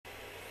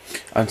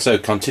And so,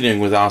 continuing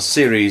with our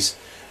series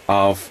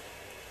of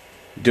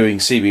doing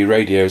CB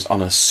radios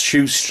on a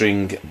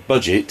shoestring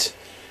budget,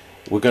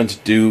 we're going to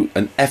do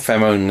an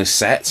FM only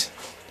set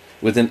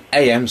with an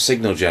AM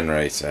signal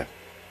generator.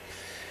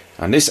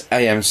 And this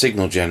AM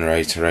signal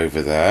generator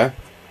over there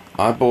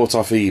I bought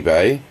off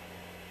eBay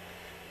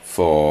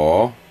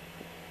for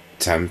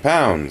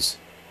 £10,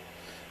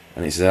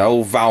 and it's an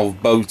old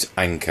valve boat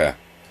anchor,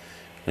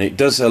 and it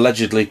does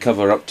allegedly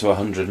cover up to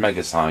 100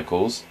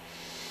 megacycles,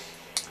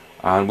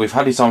 and we've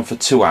had it on for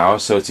 2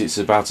 hours, so it's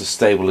about as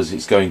stable as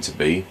it's going to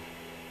be.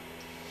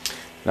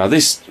 Now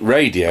this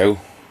radio,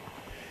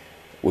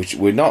 which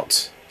we're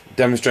not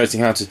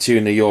demonstrating how to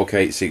tune the York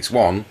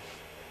 861,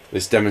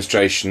 this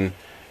demonstration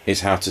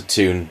is how to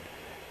tune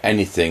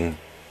anything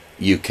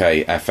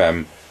UK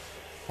FM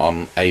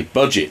on a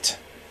budget.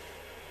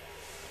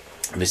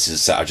 This is a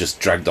set I just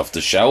dragged off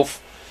the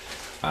shelf,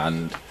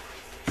 and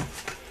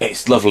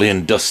it's lovely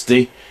and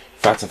dusty. In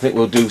fact, I think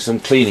we'll do some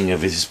cleaning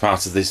of it as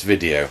part of this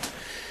video.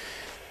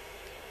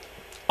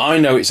 I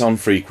know it's on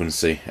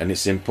frequency, and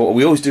it's important.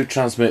 We always do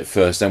transmit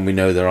first, then we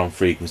know they're on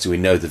frequency, we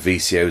know the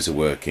VCOs are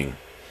working.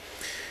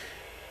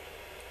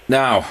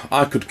 Now,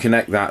 I could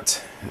connect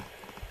that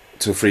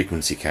to a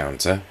frequency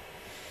counter,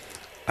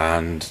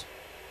 and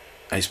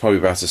it's probably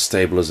about as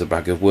stable as a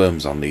bag of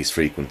worms on these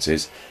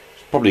frequencies.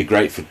 It's probably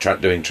great for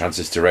doing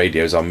transistor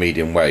radios on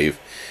medium wave,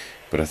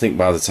 but I think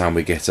by the time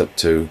we get up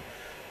to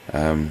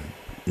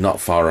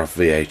not far off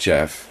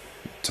VHF,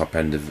 top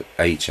end of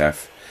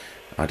HF,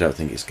 I don't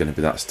think it's going to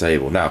be that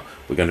stable. Now,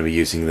 we're going to be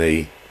using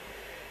the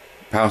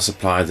power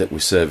supply that we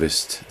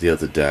serviced the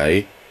other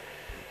day,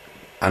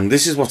 and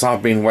this is what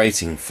I've been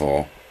waiting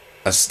for,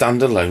 a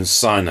standalone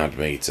SINAD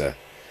meter.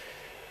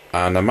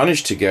 And I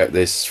managed to get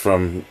this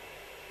from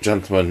a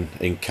gentleman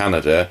in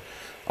Canada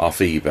off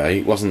eBay.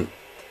 It wasn't,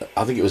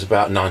 I think it was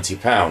about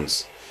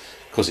 £90,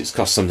 because it's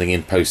cost something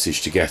in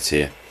postage to get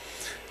here.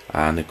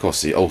 And of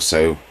course it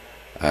also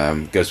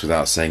goes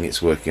without saying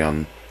it's working on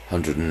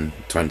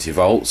 120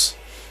 volts.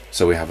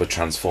 So we have a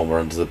transformer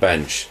under the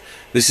bench.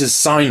 This is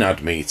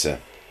SINAD meter,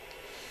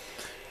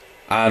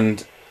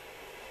 and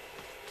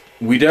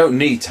we don't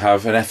need to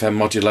have an FM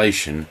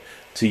modulation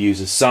to use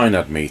a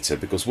SINAD meter,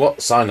 because what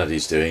SINAD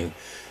is doing,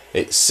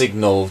 it's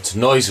signal to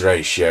noise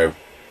ratio,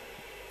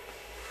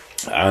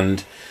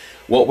 and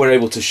what we're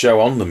able to show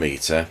on the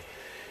meter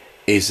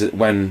is that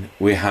when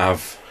we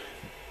have,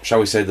 shall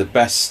we say, the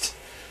best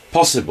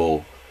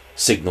possible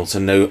signal to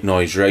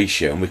noise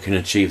ratio, and we can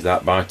achieve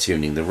that by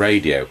tuning the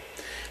radio.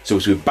 So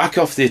as we back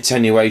off the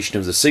attenuation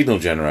of the signal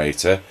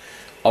generator,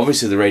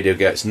 obviously the radio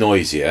gets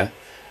noisier,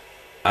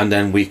 and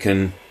then we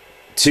can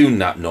tune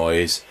that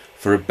noise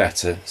for a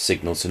better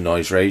signal to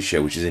noise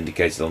ratio, which is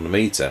indicated on the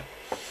meter.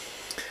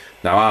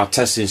 Now our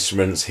test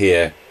instruments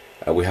here,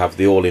 we have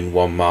the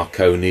all-in-one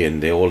Marconi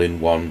and the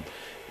all-in-one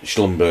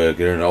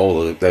Schlumberger and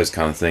all of those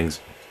kind of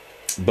things,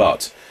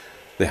 but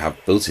they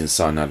have built-in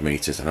SINAD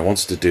meters, and I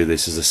wanted to do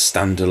this as a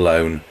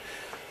standalone.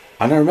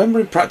 And I remember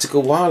in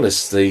Practical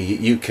Wireless,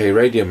 the UK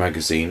radio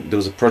magazine, there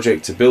was a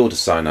project to build a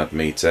SINAD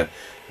meter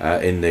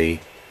in the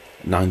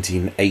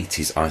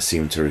 1980s, I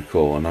seem to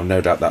recall, and I've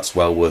no doubt that's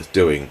well worth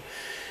doing.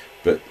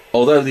 But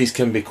although these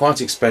can be quite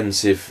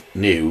expensive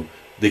new,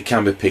 they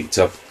can be picked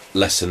up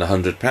less than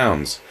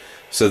 £100.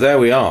 So there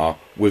we are,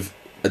 with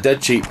a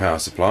dead cheap power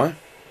supply,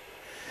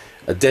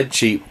 a dead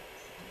cheap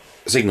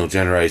signal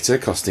generator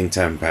costing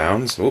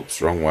 £10.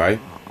 Oops, wrong way.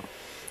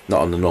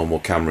 Not on the normal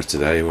camera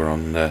today, we're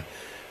on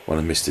one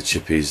of Mr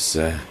Chippie's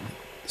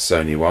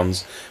Sony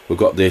ones. We've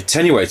got the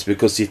attenuator,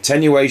 because the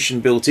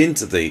attenuation built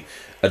into the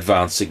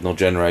advanced signal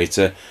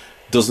generator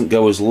doesn't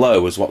go as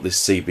low as what this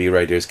CB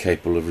radio is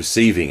capable of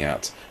receiving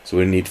at, so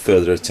we need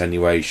further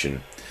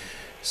attenuation.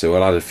 So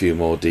we'll add a few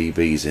more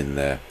dBs in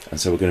there, and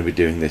so we're going to be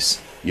doing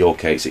this York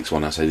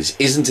 861. I say this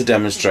isn't a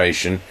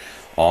demonstration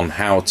on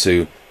how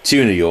to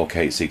tune a York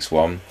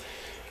 861,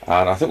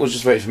 and I think we'll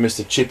just wait for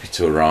Mr Chippie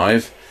to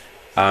arrive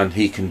and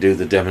he can do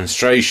the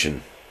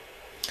demonstration.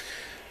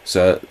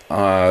 So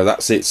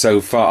that's it so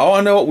far. Oh,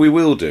 I know what we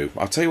will do.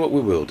 I'll tell you what we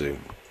will do.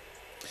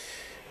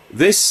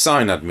 This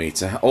SINAD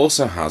meter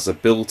also has a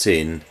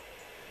built-in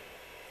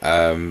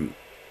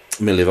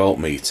millivolt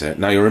meter.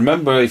 Now you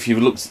remember, if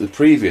you've looked at the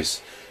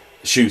previous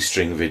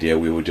shoestring video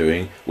we were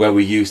doing, where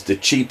we used the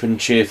cheap and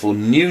cheerful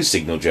new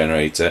signal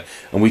generator,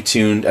 and we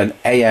tuned an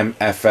AM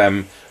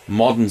FM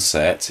modern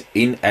set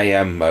in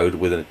AM mode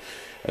with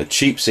a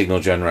cheap signal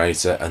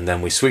generator, and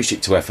then we switched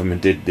it to FM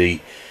and did the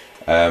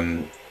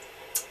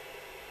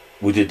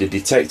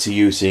detector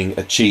using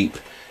a cheap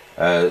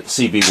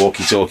CB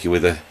walkie-talkie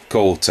with a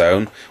call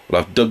tone.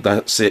 Well, I've dug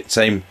that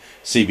same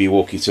CB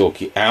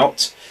walkie-talkie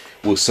out.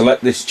 We'll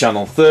select this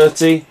channel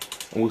 30,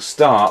 and we'll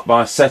start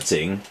by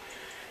setting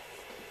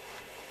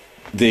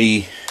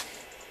the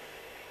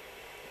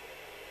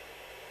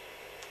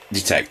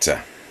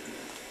detector.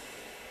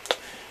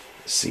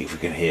 Let's see if we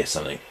can hear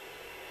something.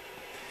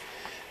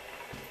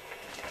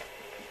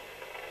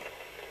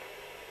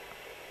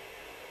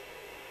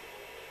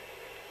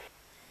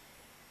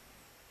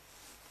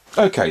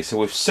 Okay, so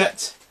we've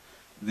set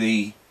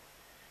the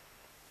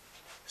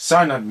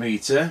SINAD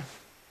meter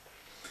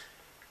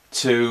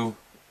to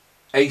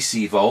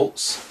AC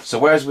volts. So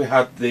whereas we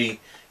had the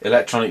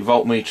electronic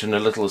voltmeter and a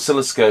little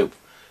oscilloscope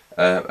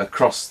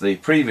across the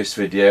previous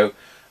video,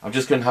 I'm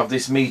just going to have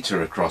this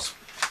meter across.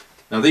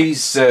 Now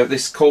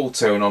this call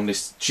tone on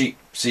this cheap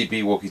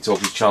CB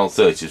walkie-talkie is channel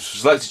 30. It's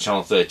selected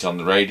channel 30 on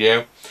the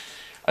radio,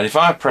 and if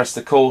I press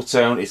the call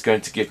tone, it's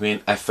going to give me an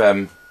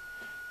FM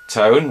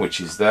tone,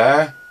 which is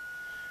there,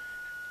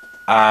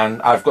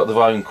 and I've got the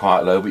volume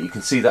quite low, but you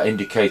can see that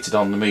indicated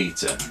on the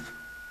meter.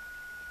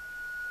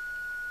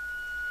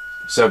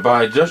 So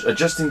by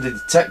adjusting the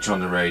detector on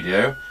the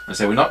radio, and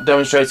so we're not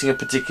demonstrating a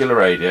particular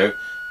radio,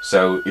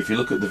 so if you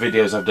look at the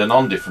videos I've done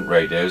on different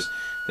radios,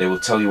 they will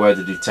tell you where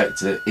the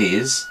detector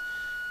is.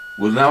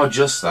 We'll now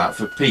adjust that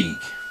for peak.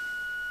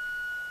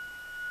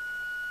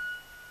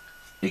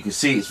 You can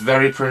see it's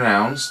very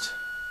pronounced,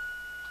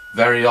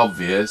 very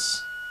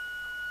obvious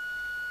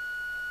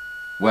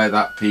where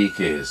that peak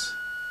is.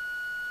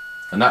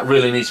 And that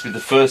really needs to be the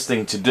first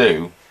thing to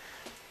do,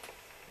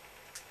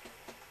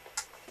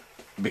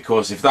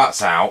 because if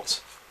that's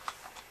out,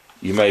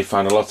 you may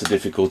find a lot of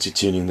difficulty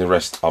tuning the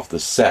rest of the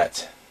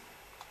set.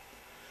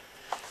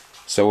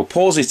 So we'll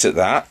pause it at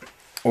that.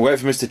 We'll wait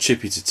for Mr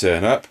Chippie to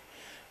turn up,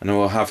 and then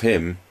we'll have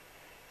him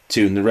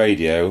tune the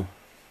radio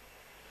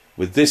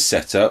with this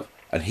setup.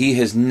 And he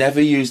has never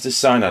used a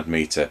SINAD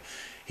meter.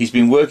 He's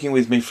been working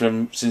with me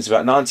since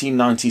about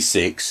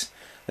 1996,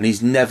 and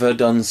he's never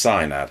done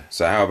SINAD.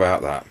 So how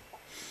about that?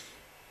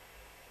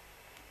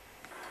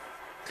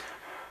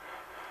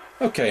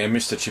 Okay, and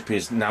Mr Chippie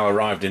has now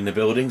arrived in the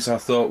building, so I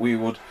thought we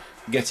would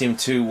get him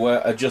to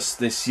adjust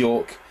this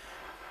York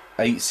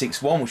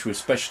 861, which was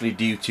specially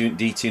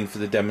detuned for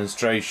the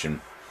demonstration.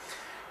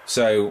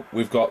 So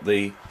we've got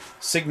the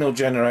signal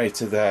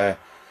generator there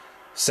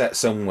set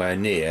somewhere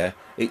near.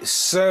 It's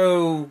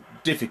so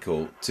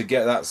difficult to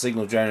get that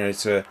signal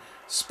generator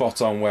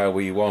spot on where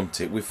we want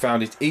it. We've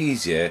found it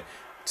easier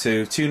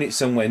to tune it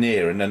somewhere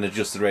near and then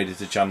adjust the radio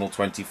to channel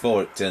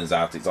 24. It turns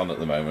out it's on at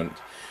the moment.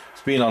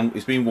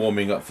 It's been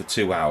warming up for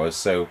 2 hours,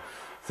 so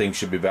things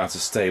should be about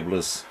as stable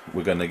as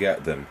we're going to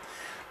get them.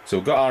 So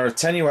we've got our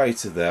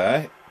attenuator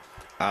there,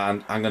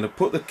 and I'm going to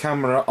put the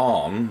camera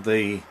on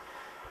the,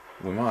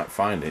 we might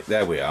find it,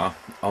 there we are,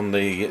 on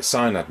the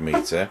SINAD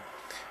meter.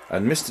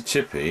 And Mr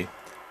Chippie,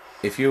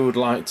 if you would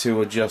like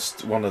to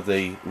adjust one of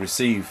the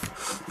receive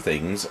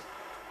things. Of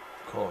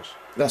course.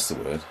 That's the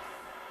word.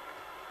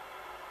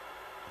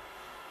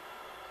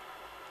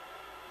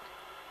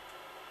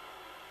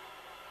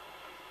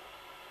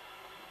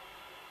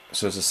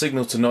 So as the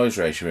signal to noise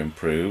ratio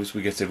improves,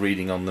 we get a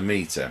reading on the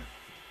meter.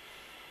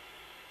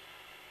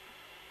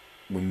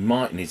 We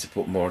might need to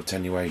put more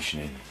attenuation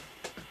in.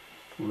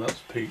 Well,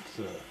 that's peaked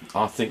there.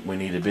 I think we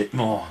need a bit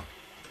more.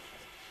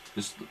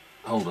 Just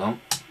hold on.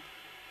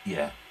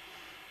 Yeah.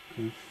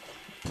 Do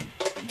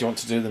you want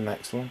to do the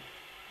next one?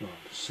 Well,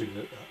 I can see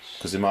that that's...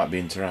 Because it might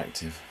be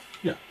interactive.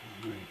 Yeah.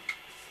 I mean,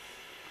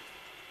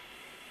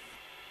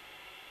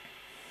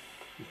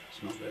 yeah,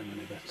 it's not getting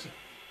any better.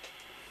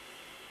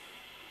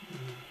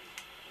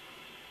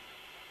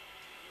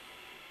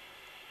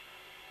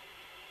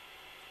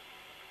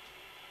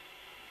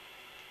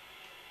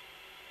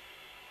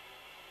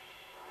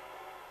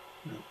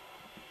 No.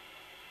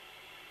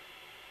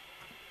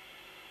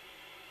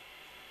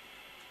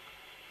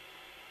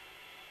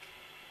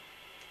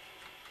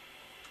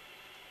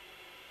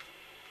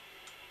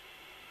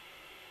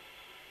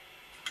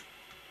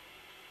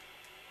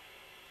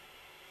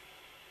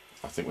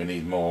 I think we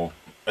need more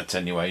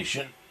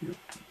attenuation. Yep.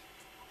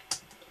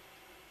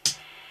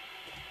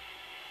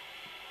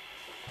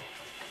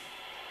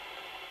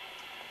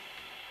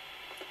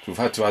 We've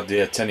had to add the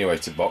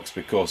attenuator box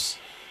because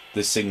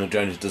this signal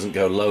generator doesn't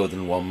go lower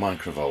than 1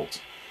 microvolt.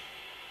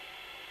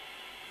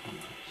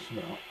 So,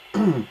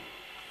 just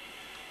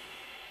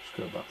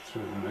go back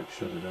through and make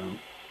sure they don't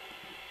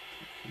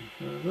any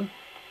further.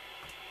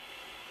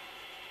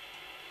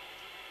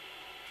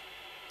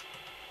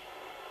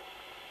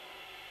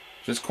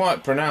 So it's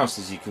quite pronounced,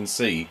 as you can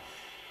see,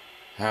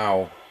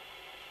 how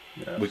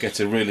we get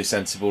a really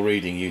sensible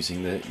reading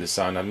using the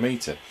SINAD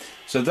meter.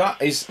 So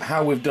that is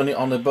how we've done it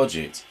on a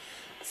budget.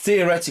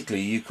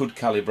 Theoretically, you could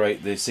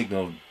calibrate the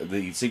signal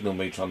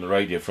meter on the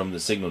radio from the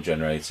signal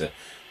generator,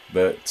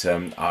 but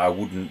I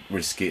wouldn't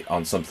risk it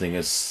on something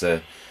as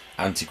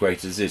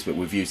antiquated as this. But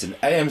we've used an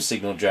AM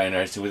signal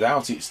generator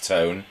without its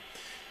tone.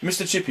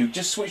 Mr Chippie,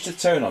 just switch the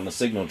tone on the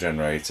signal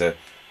generator.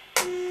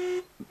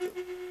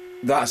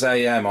 That's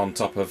AM on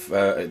top of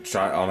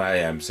on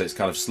AM, so it's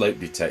kind of slope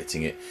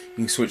detecting it. You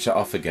can switch that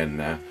off again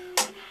now.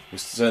 It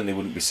certainly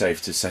wouldn't be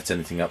safe to set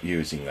anything up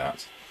using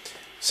that.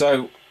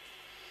 So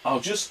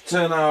I'll just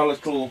turn our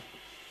little...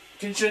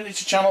 Can you turn it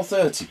to channel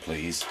 30,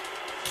 please?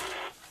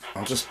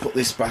 I'll just put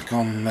this back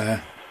on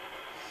there.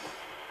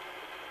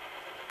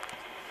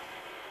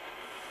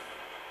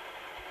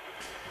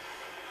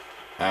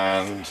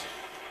 And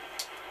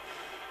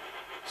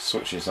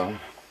switch this on.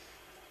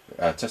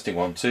 Testing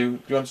 1 2.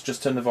 Do you want to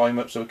just turn the volume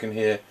up so we can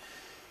hear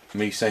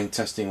me saying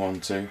testing 1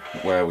 2?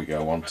 Where we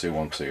go, 1 2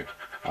 1 2.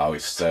 Oh,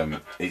 it's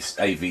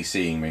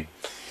AVCing me.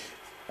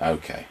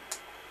 Okay.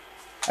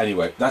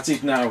 Anyway, that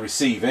is now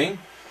receiving.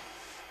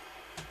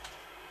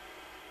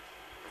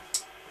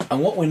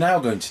 And what we're now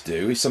going to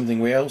do is something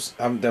we else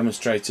haven't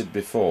demonstrated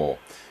before.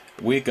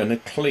 We're going to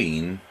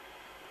clean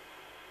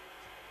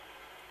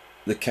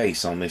the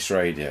case on this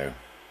radio.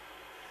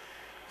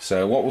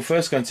 So what we're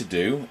first going to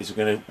do is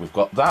we've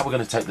got that, we're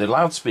going to take the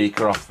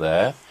loudspeaker off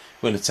there,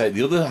 we're going to take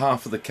the other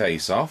half of the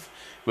case off,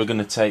 we're going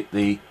to take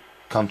the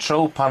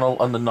control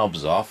panel and the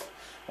knobs off,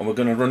 and we're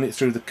going to run it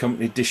through the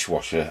company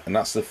dishwasher, and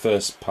that's the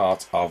first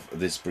part of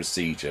this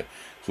procedure.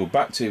 So we're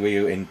back to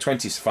you in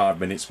 25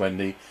 minutes when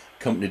the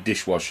company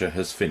dishwasher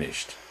has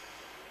finished.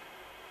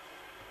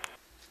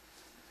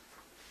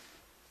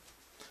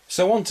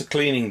 So on to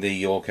cleaning the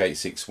York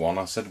 861.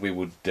 I said we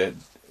would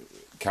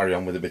carry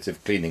on with a bit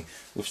of cleaning.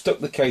 We've stuck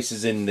the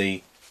cases in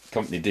the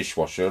company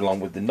dishwasher along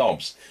with the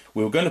knobs.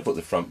 We were going to put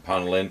the front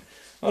panel in.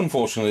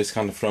 Unfortunately, this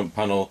kind of front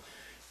panel,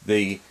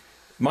 the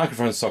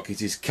microphone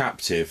socket is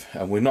captive,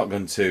 and we're not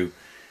going to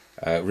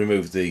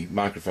remove the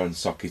microphone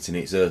socket and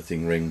its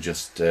earthing ring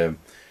just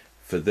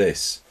for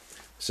this.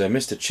 So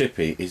Mr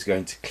Chippie is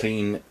going to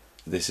clean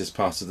this as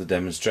part of the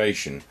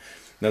demonstration.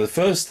 Now the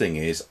first thing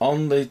is,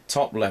 on the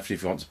top left,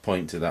 if you want to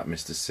point to that,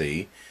 Mr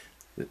C,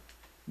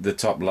 the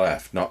top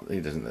left, not he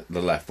doesn't,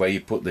 the left, where you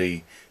put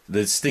the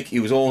stick. It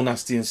was all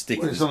nasty and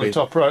sticky. Well, it's on the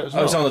top right as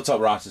well. Oh, it's on the top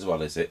right as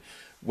well, is it?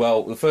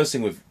 Well, the first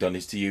thing we've done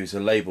is to use a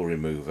label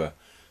remover.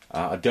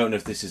 I don't know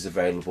if this is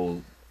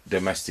available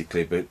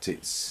domestically, but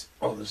it's.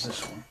 Oh, there's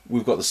this one.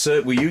 We've got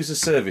we use the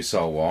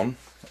Servicol one,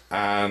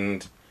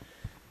 and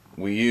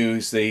we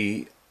use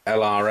the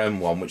LRM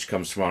one, which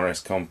comes from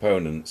RS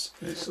Components,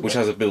 which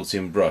has a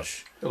built-in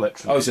brush.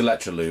 Electrolube. Oh, it's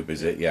Electrolube,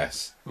 is it?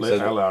 Yes.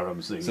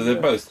 LRM's thing. So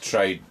they're both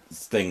trade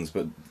things,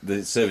 but the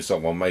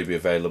Servicol one may be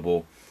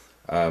available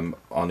on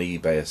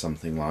eBay or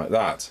something like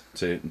that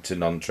to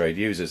non-trade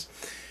users.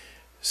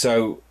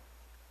 So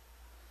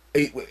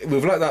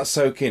we've let that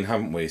soak in,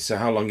 haven't we? So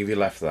how long have you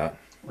left that?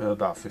 Well,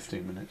 about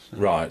 15 minutes.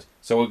 Right.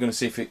 So we're going to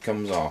see if it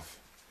comes off.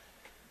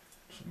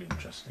 This will be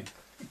interesting.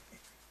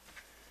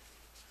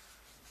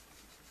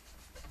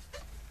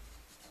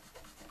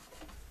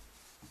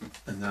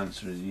 And the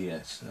answer is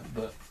yes,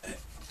 but it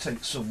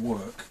takes some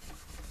work.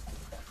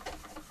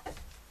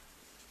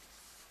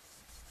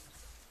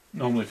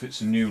 Normally if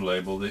it's a new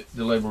label, the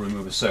label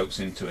remover soaks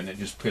into it and it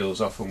just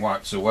peels off and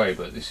wipes away,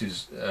 but this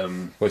is...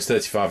 well, it's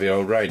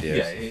 35-year-old radios.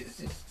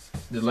 Yeah,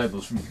 the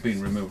label's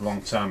been removed a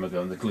long time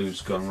ago and the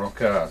glue's gone rock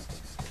hard.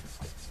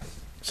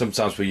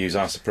 Sometimes we use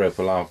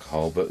isopropyl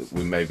alcohol, but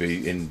we may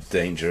be in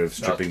danger of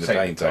stripping the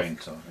paint off.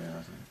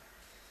 Yeah,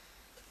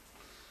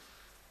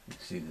 you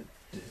see the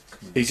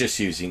He's just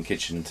using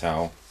kitchen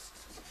towel.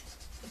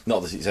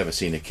 Not that it's ever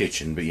seen a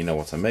kitchen, but you know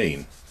what I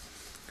mean.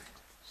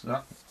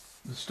 So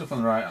the stuff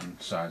on the right hand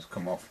side's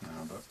come off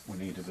now, but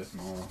we need a bit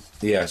more.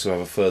 Yeah, so we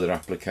have a further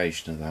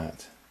application of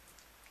that.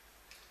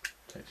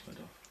 Takes lid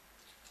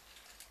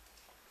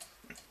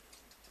off.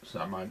 So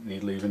that might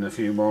need leaving a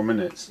few more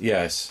minutes.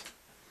 Yes.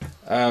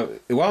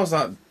 Whilst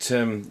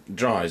that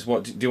dries,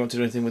 what do you want to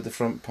do anything with the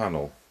front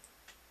panel?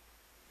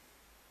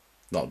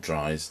 Not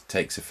dries,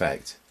 takes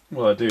effect.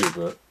 Well, I do,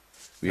 but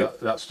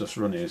that's just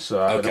running.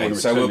 So I don't okay, want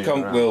to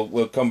so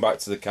we'll come back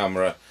to the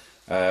camera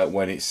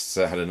when it's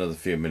had another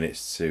few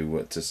minutes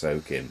to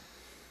soak in.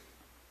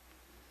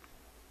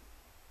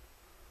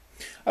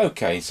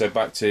 Okay, so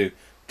back to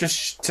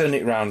just turn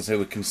it round so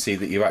we can see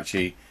that you've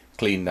actually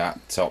cleaned that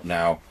top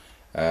now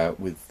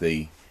with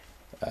the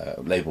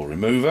label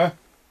remover.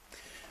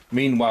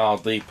 Meanwhile,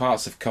 the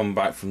parts have come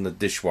back from the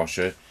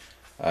dishwasher.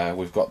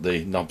 We've got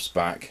the knobs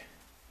back.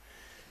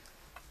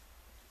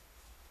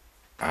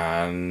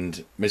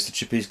 And Mr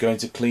Chippie's going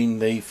to clean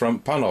the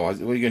front panel. What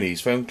are you going to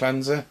use, foam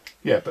cleanser?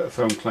 Yeah, but a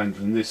foam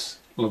cleanser and this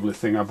lovely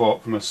thing I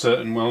bought from a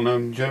certain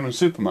well-known German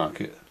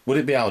supermarket. Would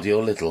it be Aldi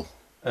or Lidl?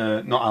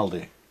 Not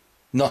Aldi.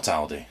 Not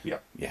Aldi? Yeah.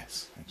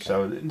 Yes. Okay.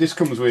 So this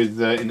comes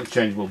with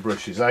interchangeable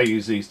brushes. I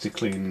use these to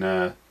clean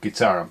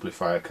guitar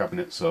amplifier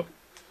cabinets up.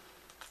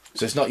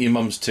 So it's not your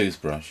mum's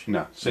toothbrush?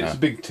 No, so it's a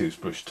big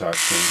toothbrush type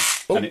thing.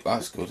 Oh,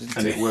 that's good, isn't it?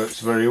 And it works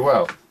very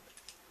well.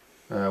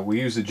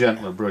 We use a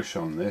gentler brush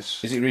on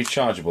this. Is it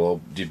rechargeable or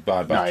do you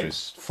buy batteries? No,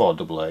 it's 4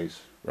 AA's.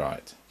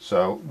 Right.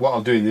 So what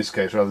I'll do in this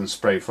case, rather than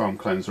spray foam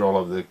cleanser all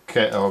over the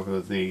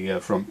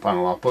front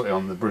panel, I'll put it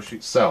on the brush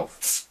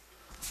itself.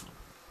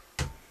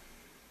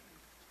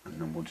 And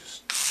then we'll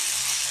just...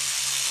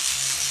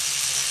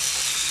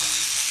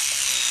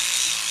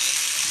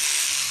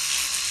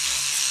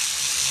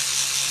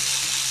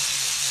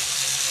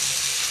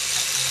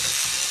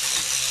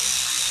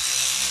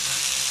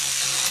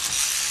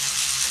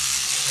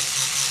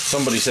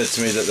 Somebody said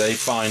to me that they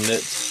find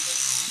that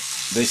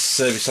this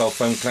Servicol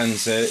foam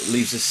cleanser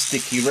leaves a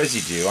sticky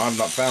residue. I've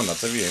not found that,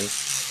 have you?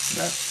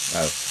 No.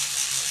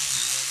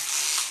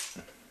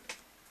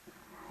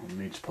 I'll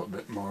need to put a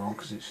bit more on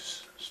because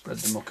it's spread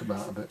the muck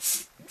about a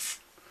bit.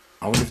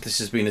 I wonder if this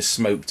has been a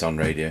smoked on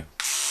radio.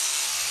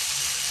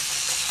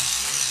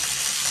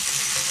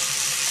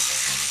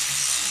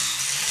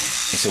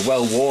 It's a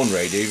well-worn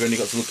radio, you've only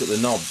got to look at the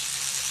knobs.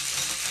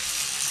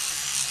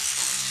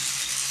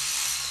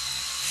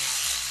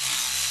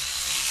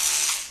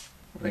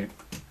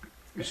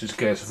 It's just a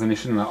case of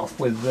finishing that off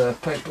with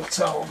paper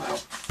towel now.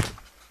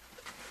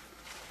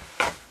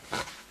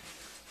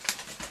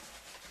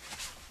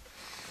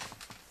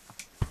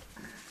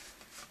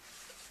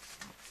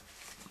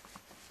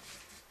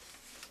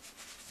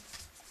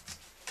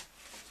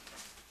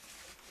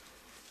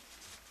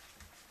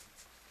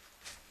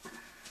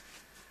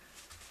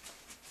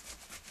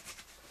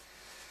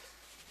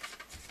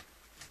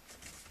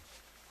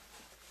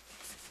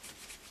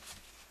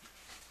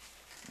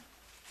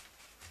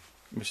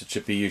 Mr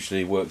Chippie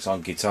usually works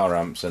on guitar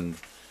amps, and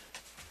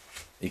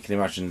you can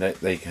imagine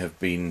that they have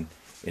been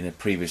in a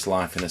previous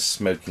life in a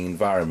smoking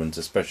environment,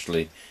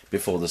 especially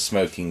before the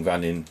smoking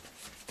ban in...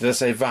 Did I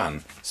say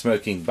van?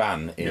 Smoking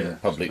ban in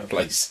public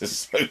places.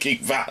 Smoking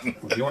van.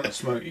 Well, if you want to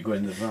smoke, you go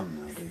in the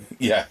van now, do you?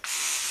 Yeah.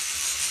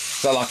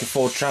 Is that like a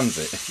Ford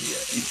Transit?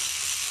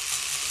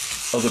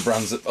 Yeah.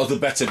 Other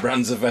better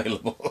brands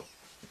available.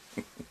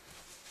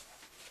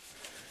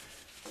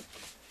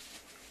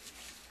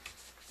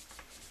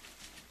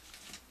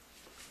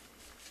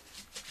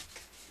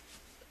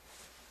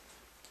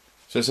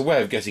 So it's a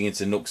way of getting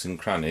into nooks and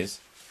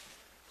crannies.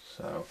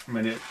 So, I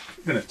mean, it's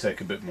going to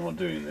take a bit more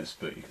doing this,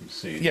 but you can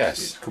see Yes.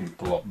 it's come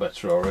up a lot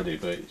better already,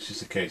 but it's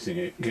just a case of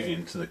getting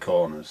into the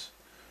corners.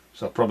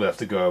 So I'll probably have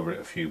to go over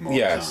it a few more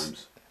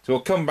times. So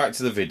we'll come back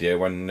to the video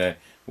when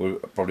we're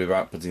probably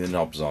about putting the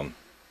knobs on.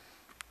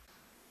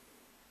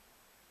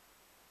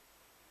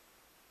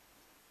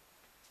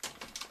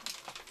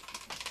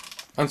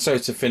 And so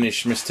to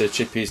finish, Mr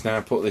Chippie's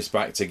now put this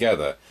back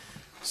together.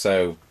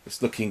 So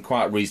it's looking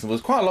quite reasonable.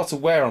 There's quite a lot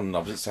of wear on the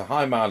knobs. It's a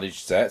high mileage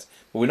set,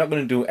 but we're not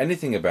going to do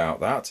anything about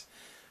that.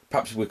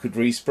 Perhaps we could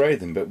respray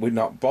them, but we're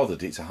not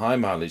bothered. It's a high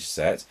mileage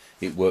set.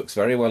 It works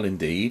very well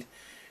indeed.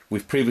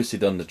 We've previously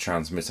done the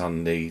transmit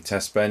on the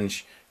test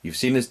bench. You've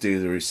seen us do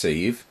the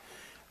receive.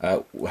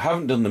 We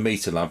haven't done the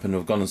meter lamp, and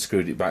we've gone and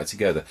screwed it back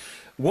together.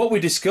 What we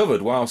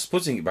discovered whilst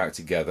putting it back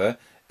together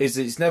is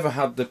that it's never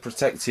had the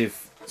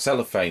protective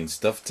cellophane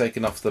stuff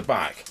taken off the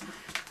back.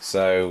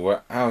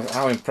 So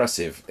how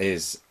impressive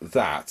is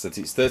that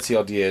it's 30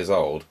 odd years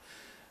old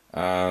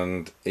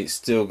and it's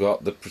still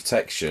got the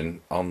protection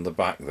on the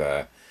back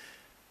there.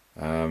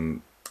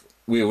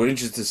 We were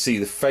interested to see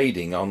the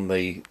fading on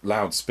the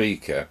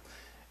loudspeaker.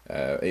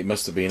 It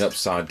must have been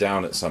upside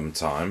down at some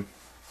time,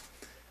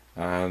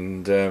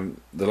 and the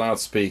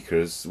loudspeaker,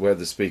 is where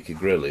the speaker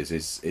grill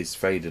is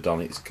faded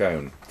on its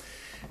cone.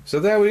 So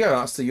there we go,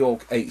 that's the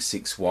York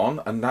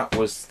 861, and that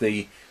was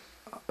the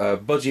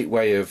budget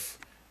way of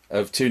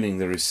tuning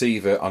the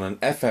receiver on an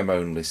FM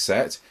only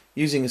set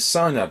using a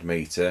SINAD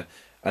meter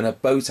and a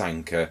boat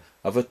anchor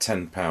of a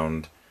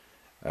 £10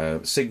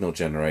 signal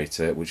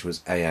generator, which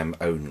was AM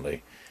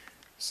only.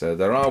 So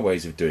there are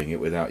ways of doing it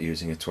without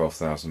using a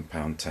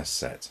 £12,000 test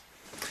set.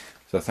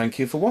 So thank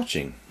you for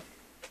watching.